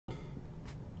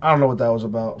I don't know what that was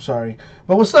about. Sorry.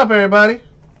 But what's up, everybody?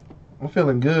 I'm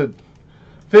feeling good.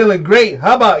 Feeling great.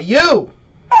 How about you?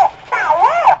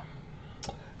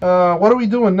 What are we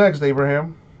doing next,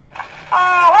 Abraham?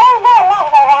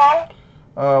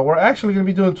 We're actually going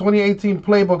to be doing 2018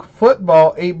 Playbook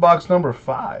Football 8-box number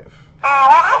 5. We're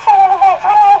actually going to be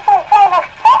doing 2018 Playbook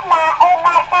Football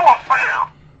 8-box number 5.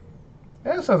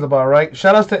 Yeah, that sounds about right.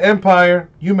 Shout outs to Empire.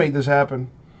 You made this happen.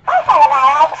 That sounds about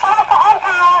right. Shout out to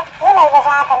Empire. You made this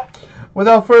happen.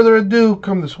 Without further ado,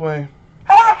 come this way.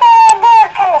 Without further ado,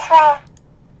 come this way.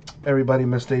 Everybody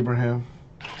missed Abraham.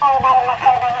 Everybody must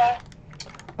Abraham.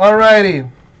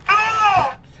 Alrighty.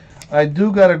 Hey! I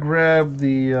do gotta grab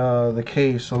the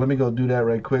case, so let me go do that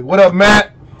right quick. What up,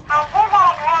 Matt? I do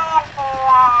gotta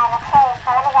grab the case,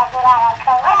 so let me go do that right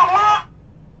quick. What up, Matt?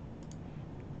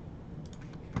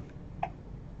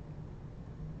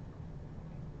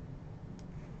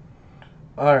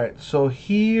 Alright, so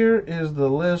here is the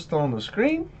list on the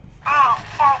screen. Alright,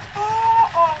 so here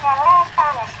is the list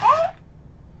on the screen.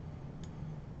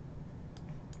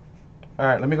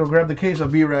 Alright, let me go grab the case. I'll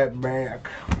be right back.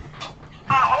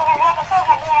 Alright, let me go grab the case.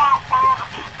 I'll be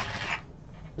right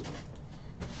back.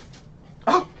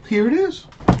 Oh, here it is.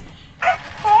 Here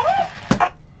it is.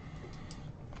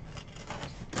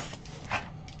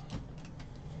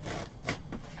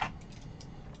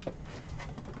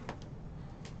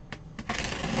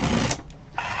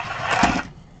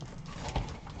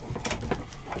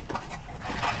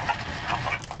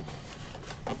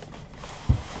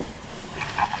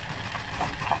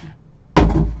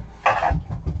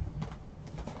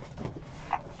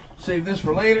 Save this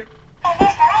for later. Save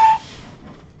this for later.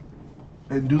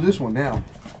 And do this one now.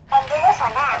 And do this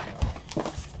one now.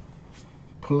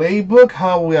 Playbook,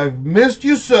 how I've missed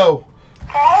you so.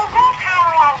 Playbook,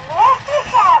 how I've missed you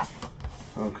so.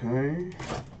 Okay.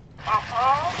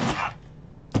 Okay.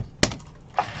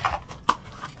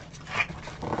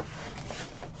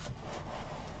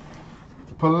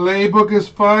 Playbook is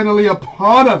finally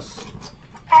upon us.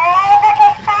 Playbook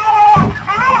is finally upon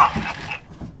us.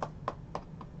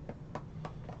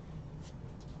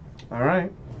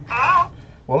 Alright. Alright.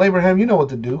 Well, Abraham, you know what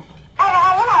to do.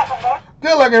 Abraham, you know what to do.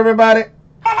 Good luck, everybody.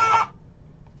 Good luck.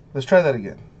 Let's try that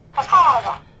again. Let's try that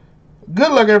again.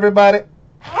 Good luck, everybody. Good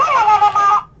luck,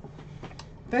 everybody.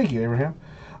 Thank you, Abraham.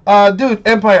 Dude,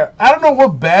 Empire, I don't know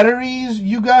what batteries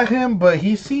you got him, but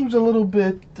he seems a little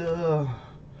bit,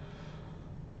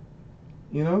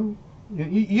 you know?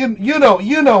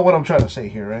 You know what I'm trying to say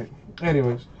here, right?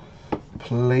 Anyways.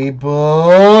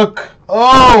 Playbook.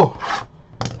 Oh!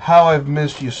 How I've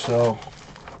missed you so.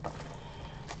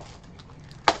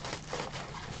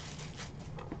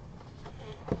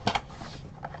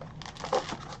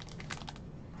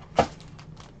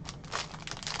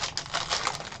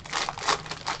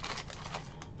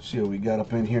 See what we got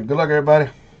up in here. Good luck, everybody.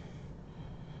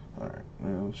 Alright,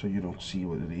 well, so you don't see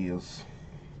what it is.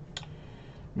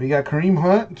 We got Kareem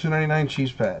Hunt, 299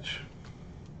 Chiefs patch.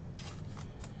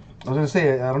 I was gonna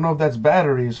say, I don't know if that's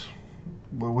batteries,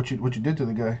 but what you did to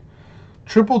the guy.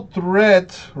 Triple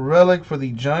threat relic for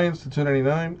the Giants to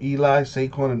 299. Eli,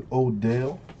 Saquon, and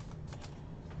Odell.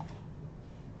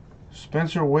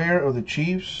 Spencer Ware of the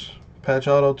Chiefs, patch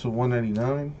auto to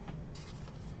 199.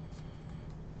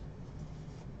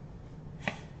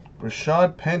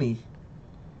 Rashad Penny,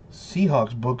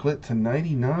 Seahawks booklet to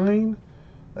 99.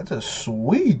 That's a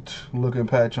sweet looking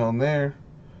patch on there.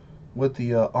 With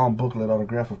the on booklet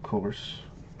autograph, of course.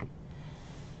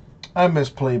 I miss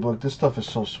Playbook. This stuff is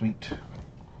so sweet.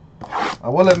 I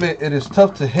will admit, it is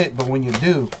tough to hit, but when you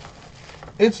do,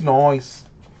 it's nice.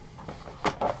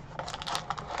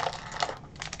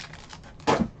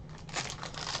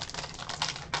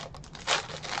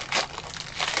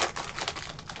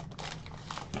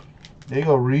 There you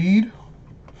go, Reed.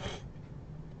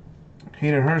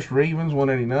 Hayden Hurst, Ravens,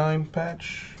 189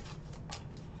 patch.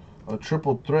 A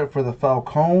triple threat for the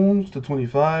Falcons to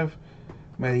 25.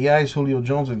 Matty Ice, Julio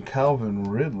Jones, and Calvin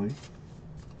Ridley.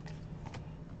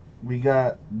 We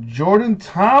got Jordan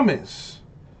Thomas.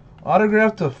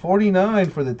 Autograph to 49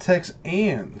 for the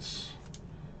Texans.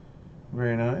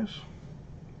 Very nice.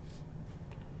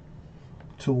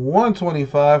 To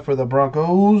 125 for the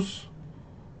Broncos.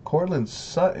 Cortland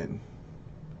Sutton.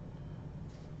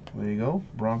 There you go,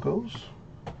 Broncos.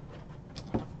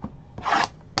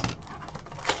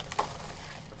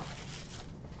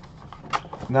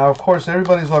 Now, of course,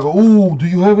 everybody's like, "Ooh, do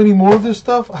you have any more of this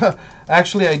stuff?"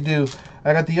 Actually, I do.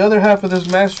 I got the other half of this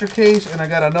master case, and I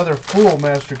got another full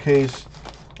master case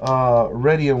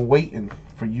ready and waiting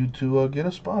for you to get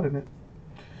a spot in it.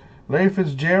 Larry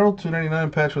Fitzgerald, 299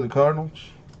 patch for the Cardinals.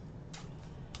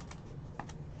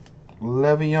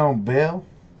 Le'Veon Bell,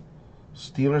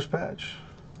 Steelers patch.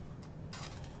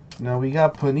 Now we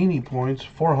got Panini points,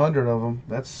 400 of them.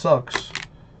 That sucks.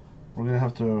 We're going to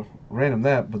have to random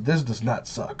that, but this does not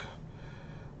suck.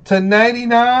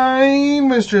 /99,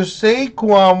 Mr.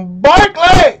 Saquon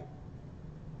Barkley!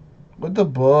 With the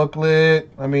booklet.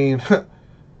 I mean,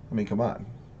 come on.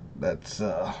 That's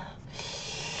a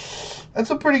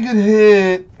pretty good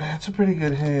hit. That's a pretty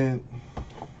good hit.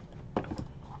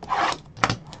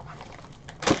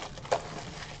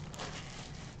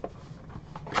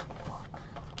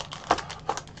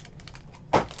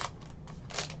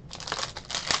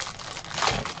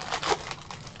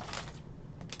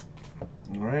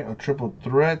 Alright, a triple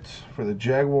threat for the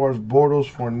Jaguars, Bortles,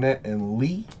 Fournette, and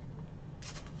Lee.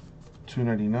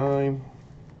 $2.99.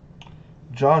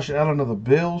 Josh Allen of the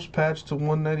Bills, patch to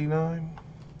 $1.99.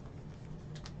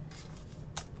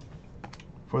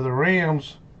 For the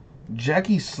Rams,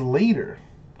 Jackie Slater,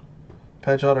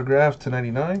 patch autograph to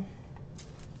 $99.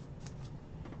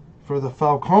 For the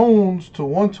Falcons to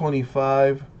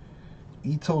 $125,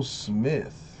 Ito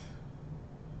Smith.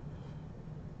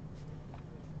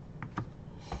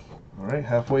 Alright,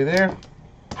 halfway there.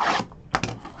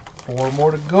 4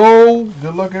 more to go.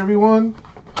 Good luck, everyone.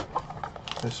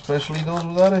 Especially those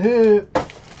without a hit.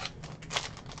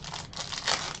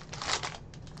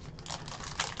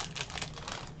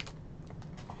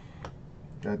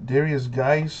 Got Darius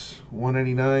Geis,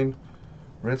 $189.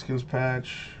 Redskins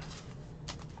patch.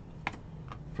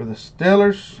 For the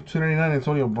Steelers, $2.99.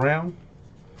 Antonio Brown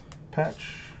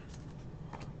patch.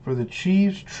 For the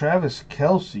Chiefs, Travis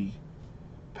Kelce.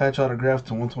 Patch autograph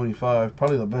to $125.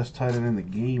 Probably the best tight end in the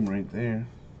game right there.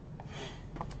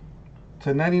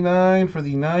 /99 for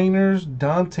the Niners,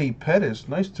 Dante Pettis.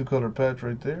 Nice 2-color patch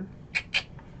right there.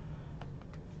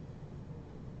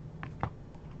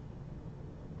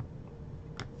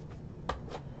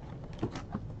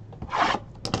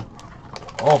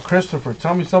 Oh, Christopher,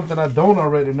 tell me something I don't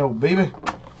already know, baby.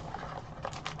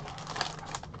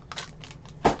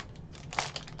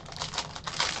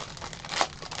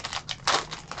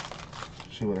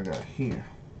 See what I got here.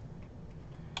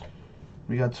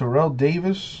 We got Terrell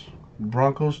Davis,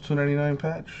 Broncos $2.99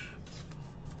 patch.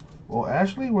 Well,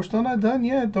 Ashley, we're still not done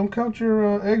yet. Don't count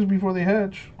your eggs before they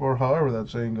hatch, or however that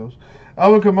saying goes.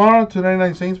 Alvin Kamara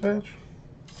 $2.99 Saints patch.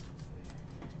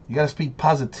 You gotta speak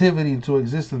positivity into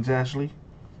existence, Ashley.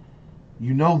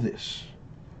 You know this.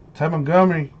 Ty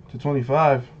Montgomery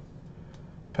 /25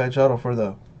 patch auto for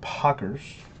the Packers.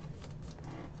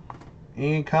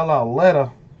 And Kyle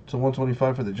Aletta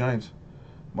 /125 for the Giants.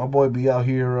 My boy be out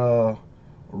here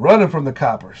running from the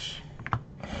coppers.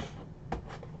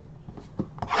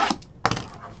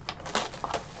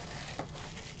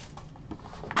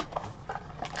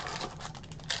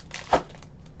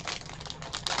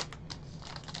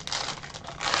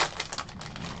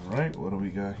 Alright, what do we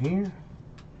got here?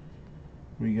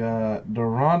 We got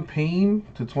Daron Payne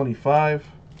 /25.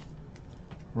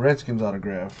 Redskins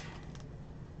autograph.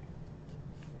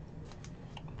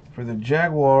 For the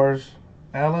Jaguars,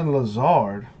 Alan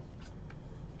Lazard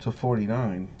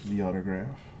 /49, the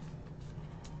autograph.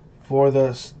 For the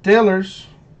Steelers,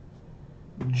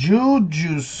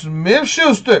 Juju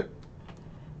Smith-Schuster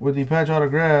with the patch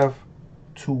autograph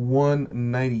to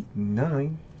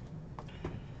 $199.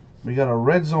 We got a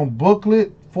red zone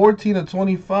booklet,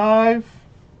 14/25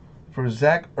 for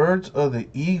Zach Ertz of the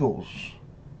Eagles.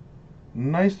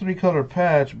 Nice 3-color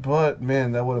patch, but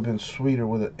man, that would have been sweeter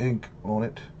with an ink on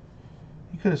it.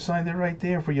 You could have signed it right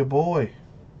there for your boy.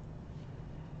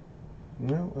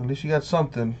 Well, at least you got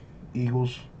something,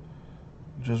 Eagles.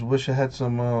 Just wish I had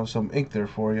some ink there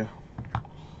for you.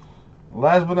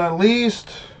 Last but not least,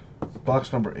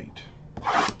 box number 8.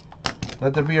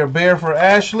 Let there be a bear for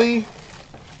Ashley,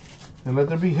 and let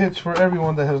there be hits for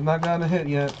everyone that has not gotten a hit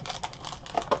yet.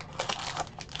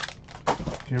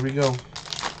 Here we go.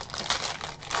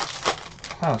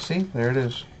 Ah, see? There it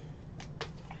is.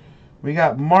 We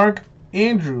got Mark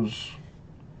Andrews,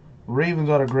 Ravens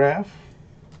autograph.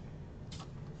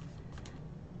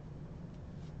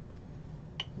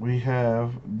 We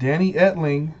have Danny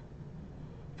Etling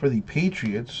for the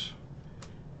Patriots.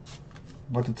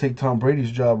 About to take Tom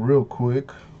Brady's job real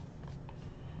quick.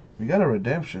 We got a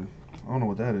redemption. I don't know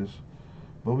what that is.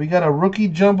 But we got a rookie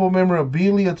jumbo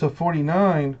memorabilia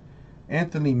 /49.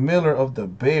 Anthony Miller of the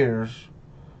Bears.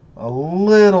 A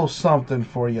little something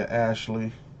for you,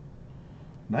 Ashley.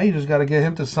 Now you just got to get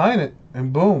him to sign it.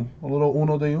 And boom, a little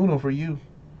uno de uno for you.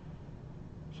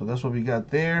 So that's what we got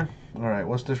there. All right,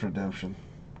 what's this redemption?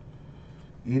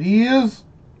 It is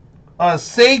a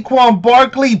Saquon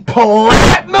Barkley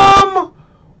Platinum?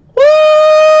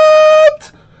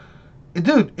 What?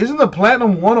 Dude, isn't the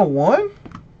Platinum 101?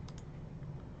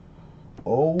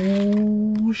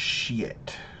 Oh,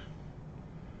 shit.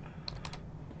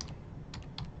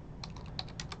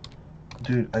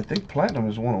 Dude, I think platinum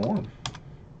is 101.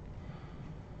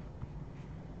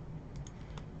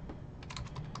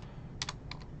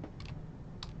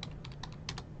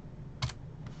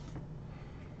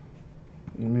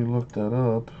 Let me look that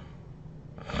up.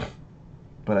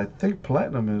 But I think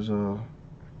platinum is a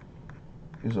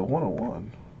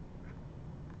 101.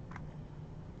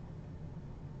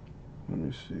 Let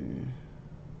me see.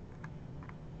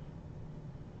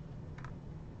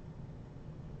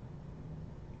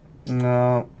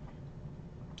 No.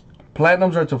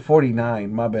 Platinums are to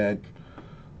 49. My bad.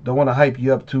 Don't want to hype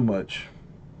you up too much.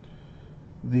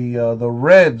 The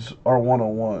reds are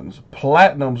 101s.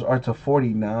 Platinums are to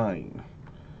 49.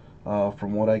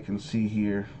 From what I can see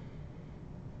here.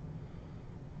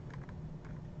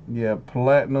 Yeah,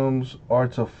 platinums are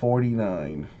to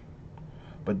 49.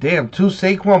 But damn, 2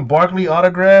 Saquon Barkley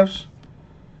autographs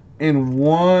in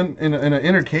one in an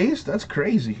inner case? That's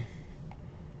crazy.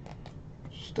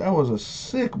 That was a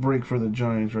sick break for the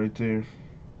Giants right there.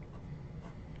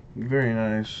 Very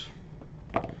nice.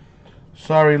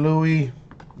 Sorry, Louis.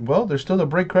 Well, there's still a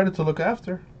break credit to look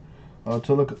after.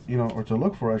 To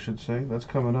look for, I should say. That's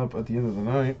coming up at the end of the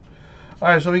night. All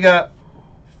right, so we got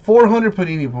 400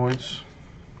 Panini points.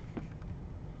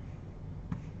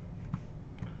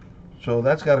 So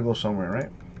that's got to go somewhere, right?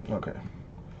 Okay.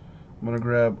 I'm going to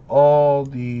grab all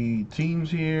the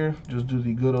teams here. Just do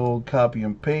the good old copy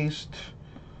and paste.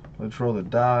 Let's roll the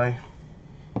die.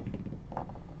 I'm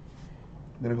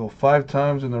going to go 5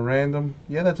 times in the random.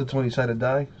 Yeah, that's a 20-sided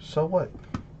die. So what?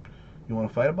 You want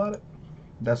to fight about it?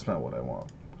 That's not what I want.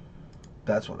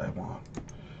 That's what I want.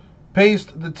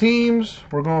 Paste the teams.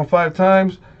 We're going 5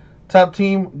 times. Top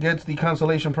team gets the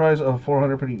consolation prize of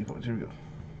 400 Panini points. Here we go.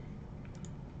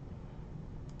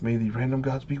 May the random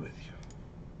gods be with you.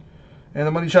 And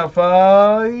the money shot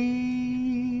 5.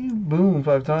 Boom,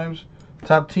 5 times.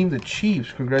 Top team, the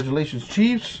Chiefs. Congratulations,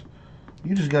 Chiefs.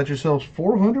 You just got yourselves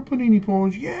 400 Panini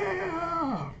points.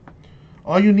 Yeah.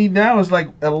 All you need now is like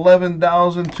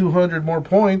 11,200 more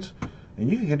points. And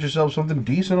you can get yourself something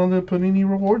decent on the Panini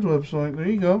Rewards website. There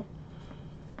you go.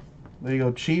 There you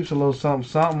go, Chiefs. A little something,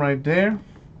 something right there.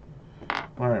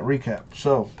 All right, recap.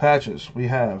 So, patches. We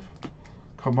have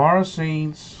Kamara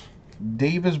Saints,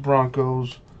 Davis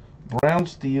Broncos,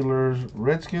 Browns Steelers,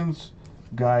 Redskins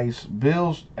Guys,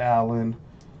 Bills Allen,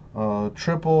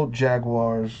 Triple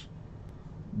Jaguars,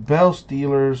 Bell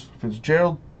Steelers,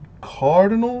 Fitzgerald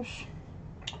Cardinals,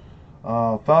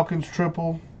 Falcons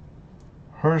Triple,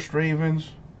 Hurst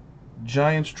Ravens,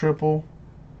 Giants Triple,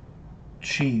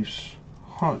 Chiefs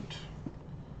Hunt.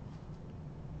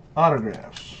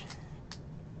 Autographs.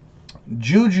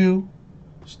 Juju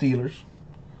Steelers,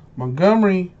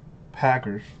 Montgomery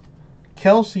Packers,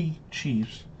 Kelsey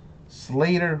Chiefs,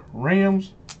 Slater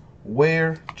Rams,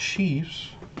 Ware Chiefs.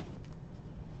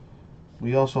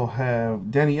 We also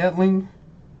have Danny Etling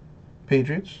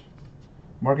Patriots,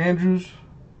 Mark Andrews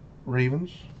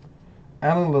Ravens,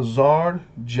 Alan Lazard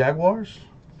Jaguars,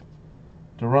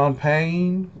 Deron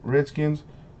Payne Redskins,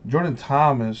 Jordan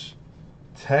Thomas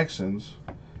Texans,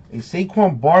 a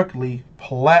Saquon Barkley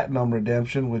Platinum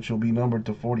Redemption, which will be numbered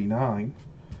to 49.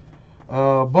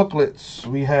 Booklets,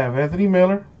 we have Anthony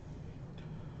Miller,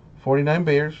 49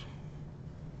 Bears.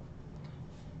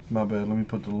 My bad, let me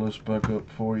put the list back up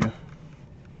for you.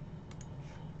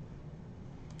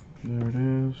 There it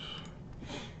is.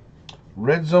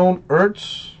 Red Zone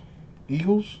Ertz,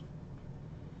 Eagles.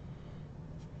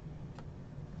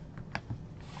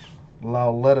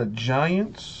 Lauletta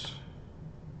Giants.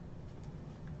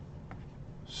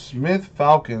 Smith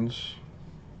Falcons.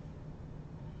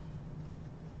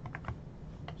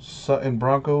 Sutton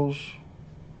Broncos.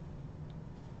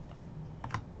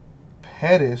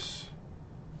 Pettis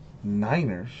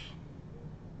Niners.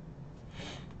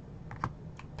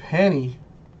 Penny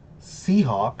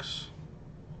Seahawks.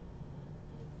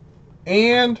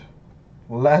 And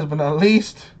last but not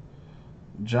least,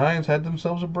 Giants had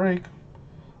themselves a break.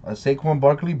 A Saquon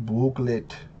Barkley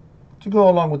booklet to go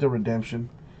along with the redemption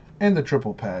and the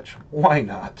triple patch. Why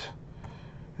not?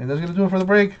 And that's going to do it for the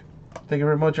break. Thank you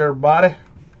very much, everybody.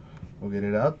 We'll get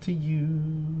it out to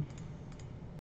you.